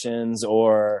expectations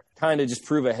or kind of just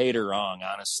prove a hater wrong,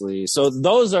 honestly. So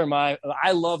those are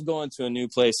I love going to a new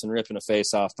place and ripping a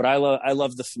face off, but I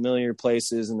love the familiar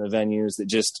places and the venues that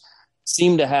just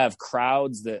seem to have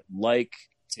crowds that like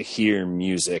to hear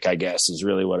music, I guess, is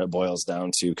really what it boils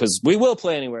down to. Because we will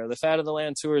play anywhere. The Fat of the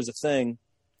Land tour is a thing.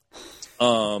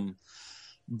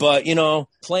 But, you know,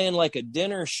 playing like a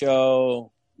dinner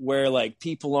show where like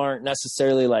people aren't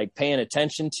necessarily like paying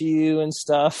attention to you and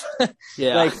stuff.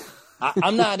 Yeah. Like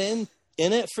I'm not in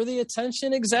it for the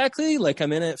attention exactly. Like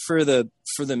I'm in it for the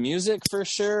music for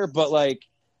sure. But like,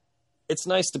 it's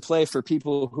nice to play for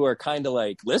people who are kind of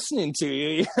like listening to you,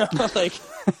 you know, like,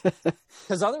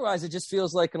 because otherwise it just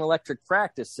feels like an electric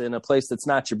practice in a place that's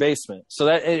not your basement. So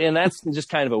that's just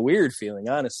kind of a weird feeling,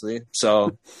 honestly.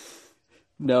 So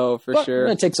no, for sure.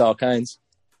 It takes all kinds.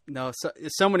 No,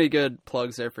 so many good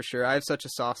plugs there for sure. I have such a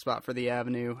soft spot for the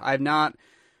Avenue. I've not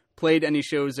played any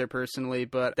shows there personally,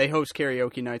 but they host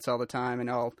karaoke nights all the time, and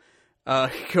I'll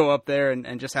go up there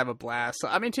and just have a blast. So,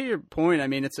 I mean, to your point, I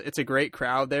mean, it's a great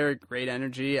crowd there, great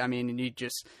energy. I mean, you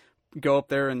just go up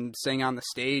there and sing on the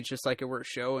stage just like it were a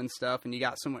show and stuff, and you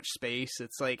got so much space.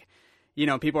 It's like, you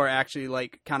know, people are actually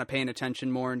like kind of paying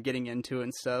attention more and getting into it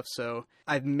and stuff. So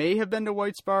I may have been to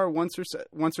White's Bar once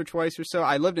or twice or so.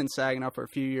 I lived in Saginaw for a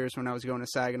few years when I was going to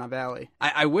Saginaw Valley.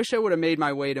 I wish I would have made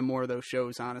my way to more of those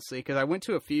shows, honestly, because I went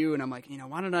to a few and I'm like, you know,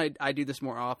 why don't I do this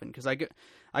more often? Because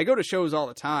I go to shows all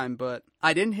the time, but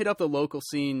I didn't hit up the local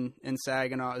scene in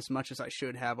Saginaw as much as I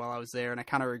should have while I was there, and I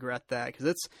kind of regret that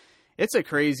because it's a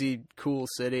crazy cool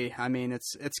city. I mean,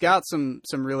 it's got some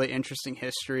really interesting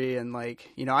history, and like,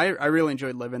 you know, I really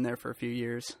enjoyed living there for a few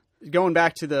years. Going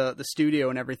back to the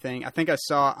studio and everything, I think I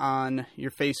saw on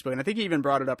your Facebook, and I think you even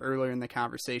brought it up earlier in the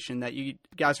conversation, that you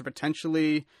guys are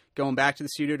potentially going back to the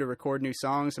studio to record new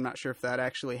songs. I'm not sure if that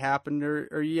actually happened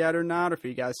or yet or not, or if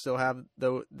you guys still have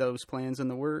those plans in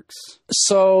the works.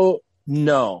 So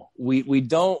no, we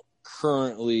don't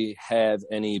currently have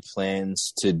any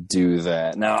plans to do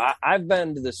that. Now, I've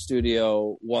been to the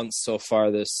studio once so far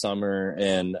this summer,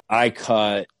 and I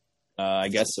cut, I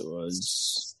guess it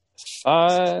was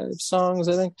 5 songs,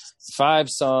 I think. 5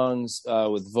 songs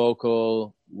with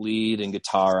vocal, lead, and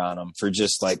guitar on them for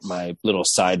just like my little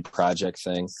side project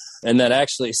thing. And then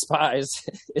actually Spies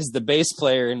is the bass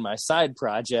player in my side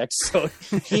project, so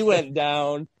he went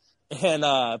down and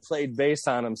played bass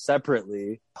on them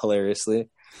separately, hilariously.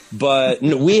 But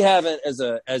we haven't,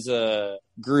 as a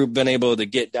group, been able to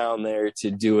get down there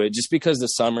to do it just because the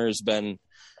summer's been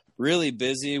really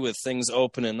busy with things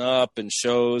opening up and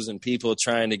shows and people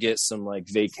trying to get some like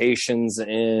vacations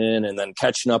in and then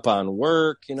catching up on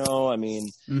work, you know. I mean,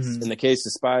 in the case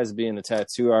of Spies being a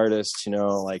tattoo artist, you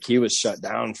know, like he was shut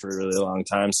down for a really long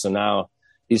time. So now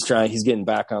he's getting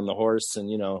back on the horse and,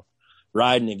 you know,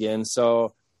 riding again.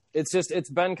 So it's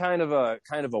been kind of a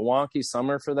wonky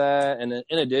summer for that. And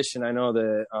in addition, I know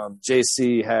that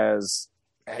JC has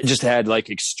just had like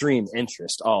extreme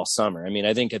interest all summer. I mean,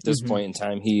 I think at this point in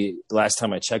time, last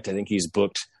time I checked, I think he's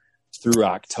booked through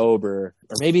October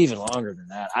or maybe even longer than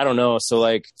that. I don't know. So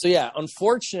yeah,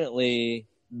 unfortunately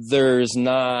there's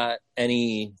not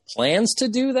any plans to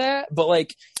do that. But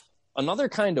like another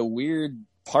kind of weird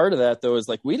part of that though is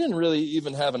like we didn't really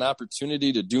even have an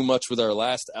opportunity to do much with our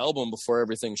last album before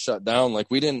everything shut down. Like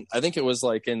I think it was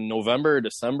like in November or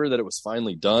December that it was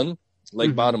finally done,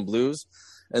 Lake Bottom Blues.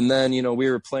 And then, you know,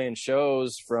 we were playing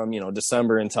shows from, you know,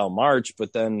 December until March,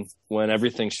 but then when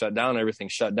everything shut down.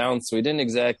 So we didn't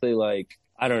exactly like,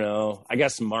 I don't know, I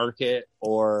guess market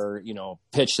or, you know,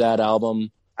 pitch that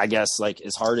album, I guess, like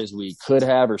as hard as we could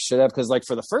have or should have. Cause like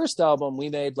for the first album, we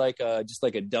made like just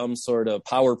like a dumb sort of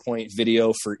PowerPoint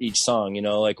video for each song, you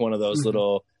know, like one of those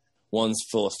little ones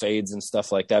full of fades and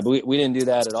stuff like that. But we didn't do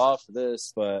that at all for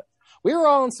this, but we were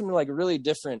all in some like really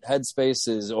different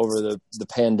headspaces over the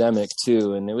pandemic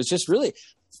too. And it was just really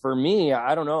for me,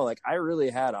 I don't know, like I really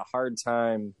had a hard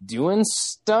time doing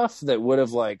stuff that would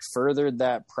have like furthered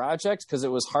that project, because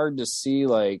it was hard to see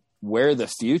like where the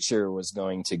future was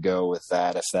going to go with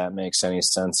that, if that makes any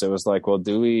sense. It was like, well,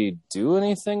 do we do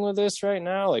anything with this right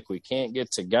now? Like we can't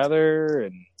get together,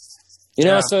 and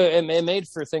so it made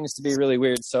for things to be really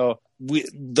weird. So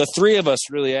the three of us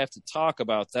really have to talk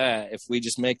about that. If we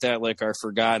just make that like our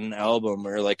forgotten album,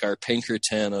 or like our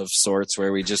Pinkerton of sorts,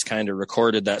 where we just kind of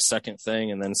recorded that second thing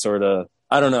and then sort of,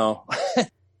 I don't know.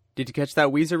 Did you catch that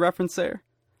Weezer reference there?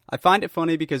 I find it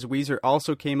funny because Weezer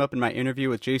also came up in my interview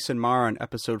with Jason Marr on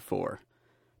episode 4.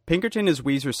 Pinkerton is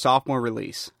Weezer's sophomore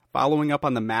release, following up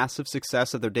on the massive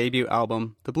success of their debut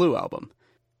album, The Blue Album.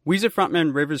 Weezer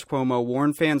frontman Rivers Cuomo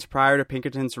warned fans prior to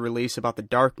Pinkerton's release about the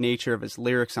dark nature of his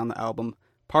lyrics on the album,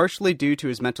 partially due to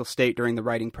his mental state during the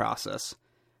writing process.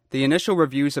 The initial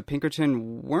reviews of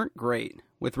Pinkerton weren't great,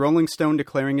 with Rolling Stone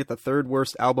declaring it the third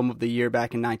worst album of the year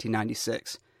back in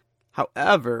 1996.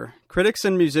 However, critics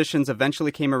and musicians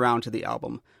eventually came around to the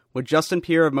album, with Justin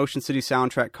Pierre of Motion City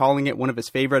Soundtrack calling it one of his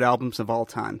favorite albums of all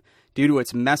time, due to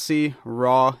its messy,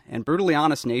 raw, and brutally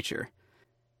honest nature.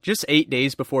 Just 8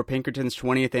 days before Pinkerton's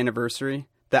 20th anniversary,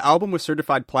 the album was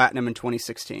certified platinum in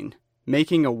 2016,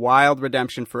 making a wild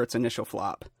redemption for its initial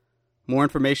flop. More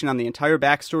information on the entire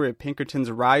backstory of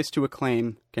Pinkerton's rise to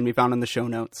acclaim can be found in the show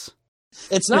notes.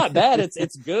 It's not bad.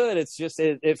 It's good. It's just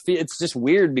it's just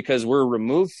weird because we're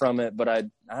removed from it. But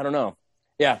I don't know.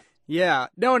 Yeah. Yeah.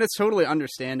 No, and it's totally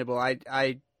understandable.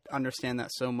 I understand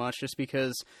that so much, just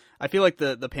because I feel like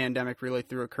the pandemic really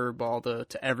threw a curveball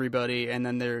to everybody, and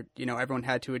then everyone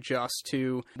had to adjust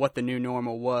to what the new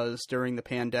normal was during the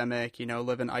pandemic,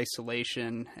 live in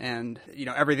isolation and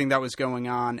everything that was going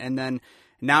on. And then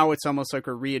now it's almost like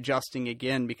we're readjusting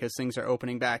again because things are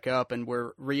opening back up, and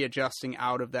we're readjusting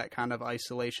out of that kind of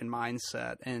isolation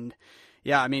mindset. And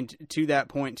yeah, I mean, to that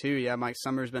point too, yeah, my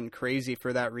summer's been crazy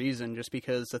for that reason, just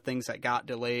because the things that got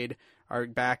delayed are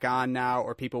back on now,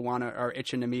 or people are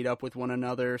itching to meet up with one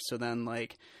another. So then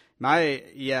like my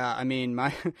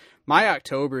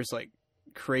October's like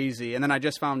crazy. And then I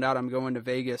just found out I'm going to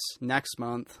Vegas next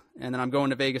month, and then I'm going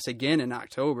to Vegas again in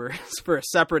October for a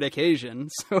separate occasion.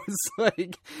 So it's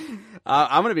like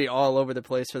I'm going to be all over the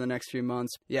place for the next few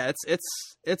months. Yeah,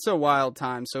 it's a wild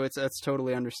time, so it's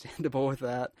totally understandable with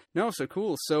that. No, so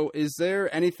cool. So is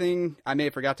there anything I may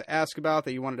have forgot to ask about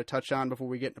that you wanted to touch on before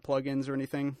we get into plugins or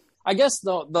anything? I guess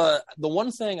the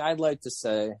one thing I'd like to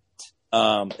say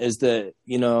is that,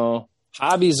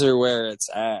 hobbies are where it's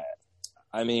at.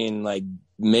 I mean, like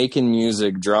making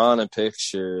music, drawing a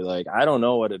picture, like I don't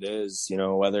know what it is,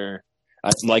 whether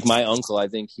like my uncle, I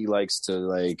think he likes to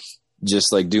like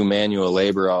just like do manual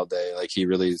labor all day. Like he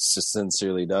really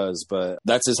sincerely does, but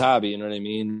that's his hobby. You know what I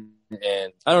mean?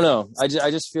 And I don't know. I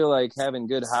just feel like having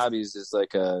good hobbies is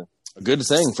like a good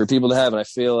thing for people to have. And I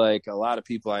feel like a lot of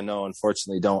people I know,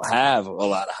 unfortunately, don't have a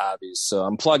lot of hobbies. So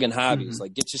I'm plugging hobbies.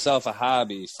 Like, get yourself a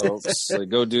hobby, folks. Like,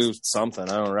 go do something.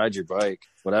 I don't know, ride your bike,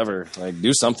 whatever. Like,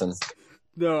 do something.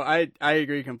 No, I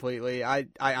agree completely. I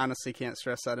honestly can't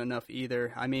stress that enough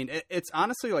either. I mean, it's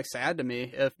honestly like sad to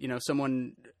me if,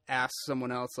 someone asks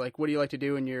someone else, like, what do you like to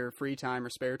do in your free time or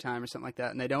spare time or something like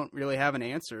that? And they don't really have an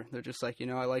answer. They're just like,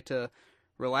 I like to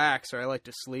relax, or I like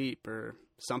to sleep, or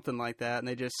something like that. And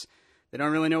they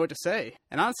don't really know what to say.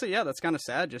 And honestly, yeah, that's kind of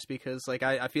sad, just because like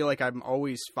I feel like I'm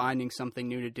always finding something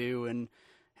new to do and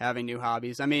having new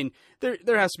hobbies. I mean, there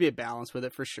has to be a balance with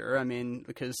it for sure. I mean,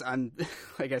 because I'm,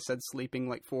 like I said, sleeping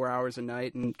like 4 hours a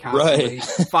night and constantly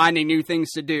finding new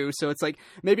things to do. So it's like,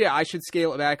 maybe I should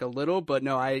scale it back a little, but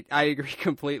no, I agree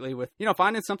completely with,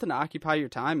 finding something to occupy your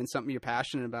time and something you're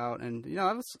passionate about. And,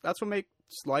 that's what makes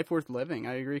life worth living.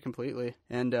 I agree completely.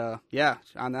 And yeah,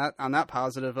 on that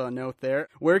positive note there,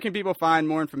 where can people find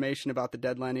more information about the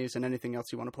Dead Lennies and anything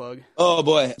else you want to plug? Oh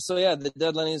boy. So yeah, the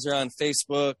Dead Lennies are on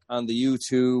Facebook, on the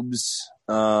YouTubes,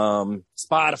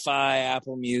 Spotify,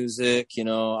 Apple Music,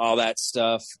 all that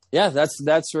stuff. Yeah,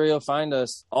 that's where you'll find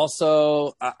us.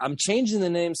 Also, I'm changing the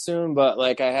name soon, but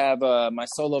like I have my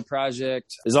solo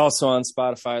project is also on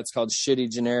Spotify. It's called Shitty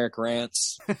Generic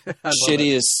Rants.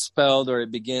 Shitty is spelled, or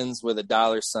it begins with a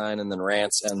 $, and then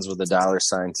rants ends with a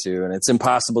 $, too. And it's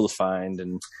impossible to find,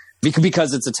 and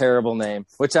because it's a terrible name,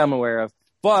 which I'm aware of.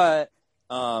 But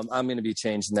I'm going to be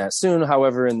changing that soon.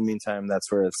 However, in the meantime, that's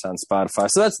where it's on Spotify.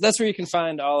 So that's where you can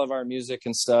find all of our music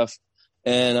and stuff.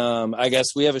 And I guess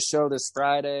we have a show this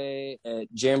Friday at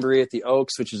Jamboree at the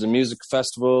Oaks, which is a music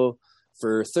festival,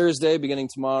 for Thursday, beginning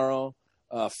tomorrow,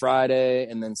 Friday,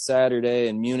 and then Saturday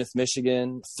in Munith,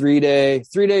 Michigan.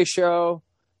 3-day show.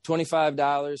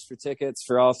 $25 for tickets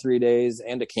for all 3 days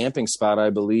and a camping spot, I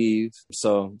believe.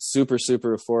 So super,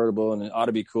 super affordable, and it ought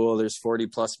to be cool. There's 40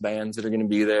 plus bands that are going to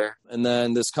be there. And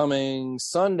then this coming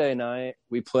Sunday night,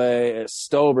 we play at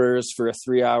Stober's for a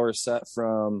 3-hour set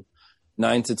from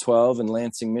 9 to 12 in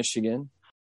Lansing, Michigan.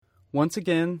 Once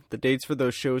again, the dates for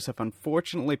those shows have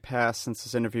unfortunately passed since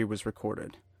this interview was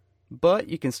recorded. But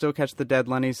you can still catch the Dead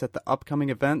Lennies at the upcoming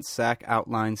events Zach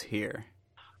outlines here.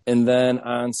 And then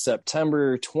on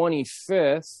September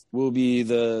 25th will be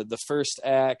the first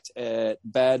act at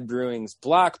Bad Brewing's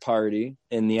Block Party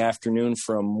in the afternoon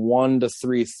from 1 to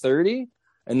 3:30.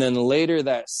 And then later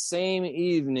that same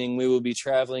evening, we will be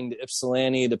traveling to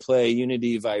Ypsilanti to play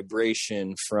Unity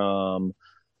Vibration from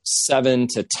 7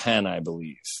 to 10, I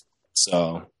believe.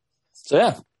 So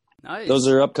yeah, nice. Those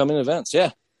are upcoming events. Yeah,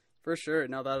 for sure.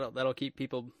 No, that'll keep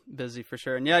people busy for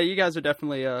sure. And yeah, you guys are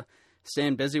definitely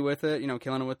staying busy with it,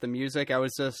 killing it with the music. I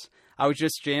was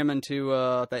just jamming to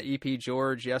that EP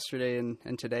George yesterday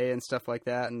and today and stuff like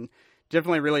that, and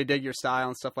definitely really dig your style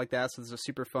and stuff like that. So it's a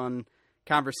super fun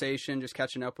conversation, just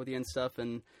catching up with you and stuff,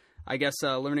 and I guess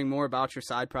learning more about your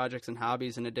side projects and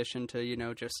hobbies in addition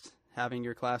to just having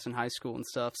your class in high school and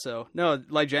stuff. So no,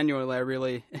 like genuinely, I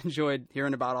really enjoyed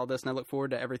hearing about all this, and I look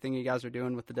forward to everything you guys are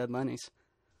doing with the Dead Lennies.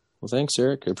 Well, thanks,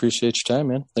 Eric. I appreciate your time,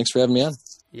 man. Thanks for having me on.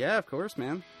 Yeah, of course,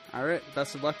 man. All right.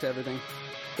 Best of luck to everything.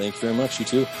 Thank you very much. You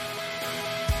too.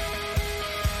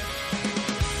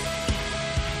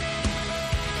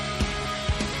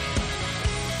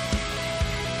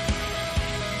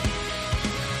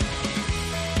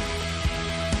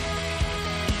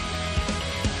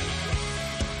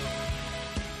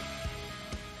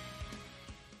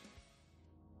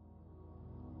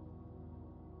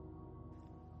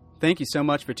 Thank you so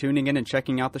much for tuning in and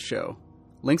checking out the show.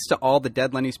 Links to all the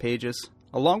Dead Lennies pages,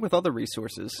 along with other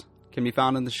resources, can be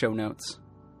found in the show notes.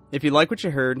 If you like what you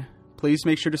heard, please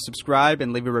make sure to subscribe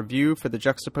and leave a review for the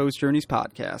Juxtaposed Journeys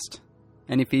podcast.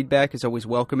 Any feedback is always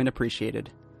welcome and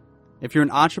appreciated. If you're an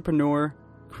entrepreneur,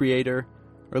 creator,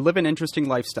 or live an interesting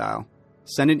lifestyle,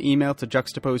 send an email to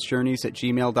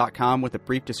juxtaposedjourneys@gmail.com with a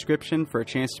brief description for a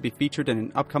chance to be featured in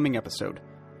an upcoming episode.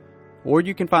 Or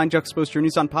you can find Juxtaposed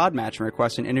Journeys on Podmatch and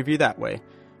request an interview that way,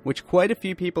 which quite a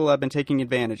few people have been taking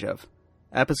advantage of.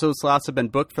 Episode slots have been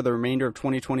booked for the remainder of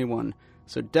 2021,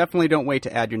 so definitely don't wait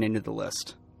to add your name to the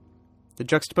list. The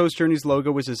Juxtaposed Journeys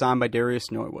logo was designed by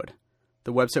Darius Norwood.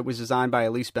 The website was designed by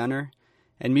Elise Benner,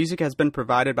 and music has been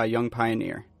provided by Young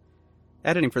Pioneer.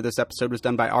 Editing for this episode was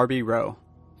done by R.B. Rowe.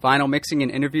 Final mixing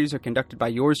and interviews are conducted by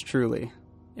yours truly,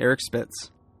 Eric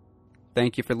Spitz.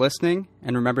 Thank you for listening,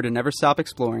 and remember to never stop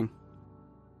exploring.